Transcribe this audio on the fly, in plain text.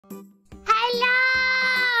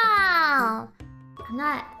I'm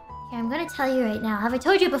not... Here, I'm gonna tell you right now. Have I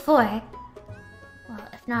told you before? Well,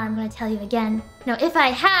 if not, I'm gonna tell you again. No, if I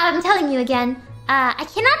have, I'm telling you again. I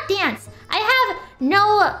cannot dance. I have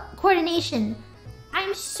no coordination.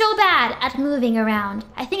 I'm so bad at moving around.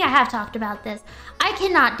 I think I have talked about this. I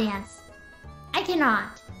cannot dance. I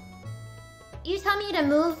cannot. You tell me to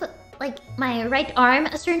move, like, my right arm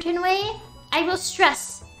a certain way, I will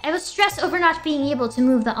stress. I will stress over not being able to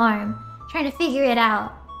move the arm. Trying to figure it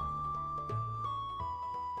out.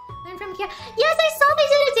 I'm from Kiara. Yes, I saw they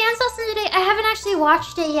did a dance lesson today. I haven't actually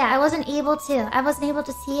watched it yet. I wasn't able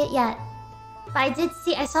to see it yet. But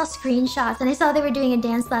I saw screenshots and I saw they were doing a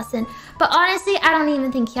dance lesson. But honestly, I don't even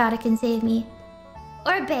think Kiara can save me.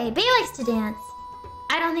 Or Bae. Bae likes to dance.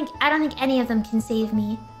 I don't think any of them can save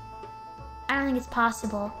me. I don't think it's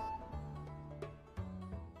possible.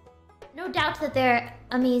 No doubt that they're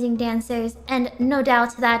amazing dancers, and no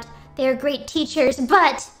doubt that they're great teachers,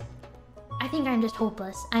 but I think I'm just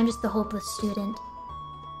hopeless. I'm just the hopeless student.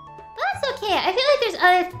 But that's okay. I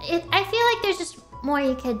feel like there's just more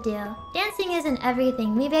you could do. Dancing isn't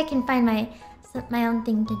everything. Maybe I can find my own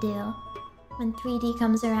thing to do when 3D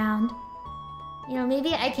comes around. You know,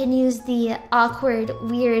 maybe I can use the awkward,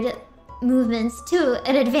 weird movements to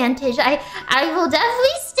an advantage. I will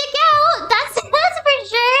definitely stick out. That's for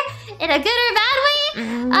sure. In a good or bad way.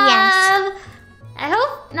 Yes. I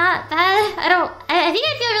hope not bad. I think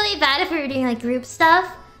I'd feel really bad if we were doing like group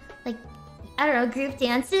stuff, like I don't know, group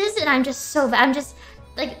dances, and I'm just so bad. I'm just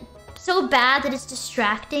like so bad that it's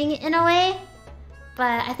distracting in a way.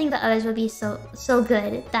 But I think the others would be so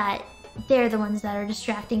good that they're the ones that are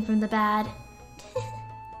distracting from the bad.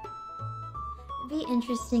 It'd be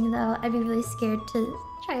interesting though. I'd be really scared to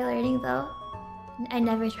try learning though. I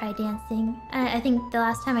never tried dancing. I think the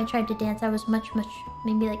last time I tried to dance, I was much,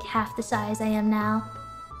 maybe like half the size I am now.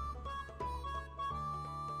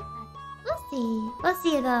 We'll see. We'll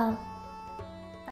see though.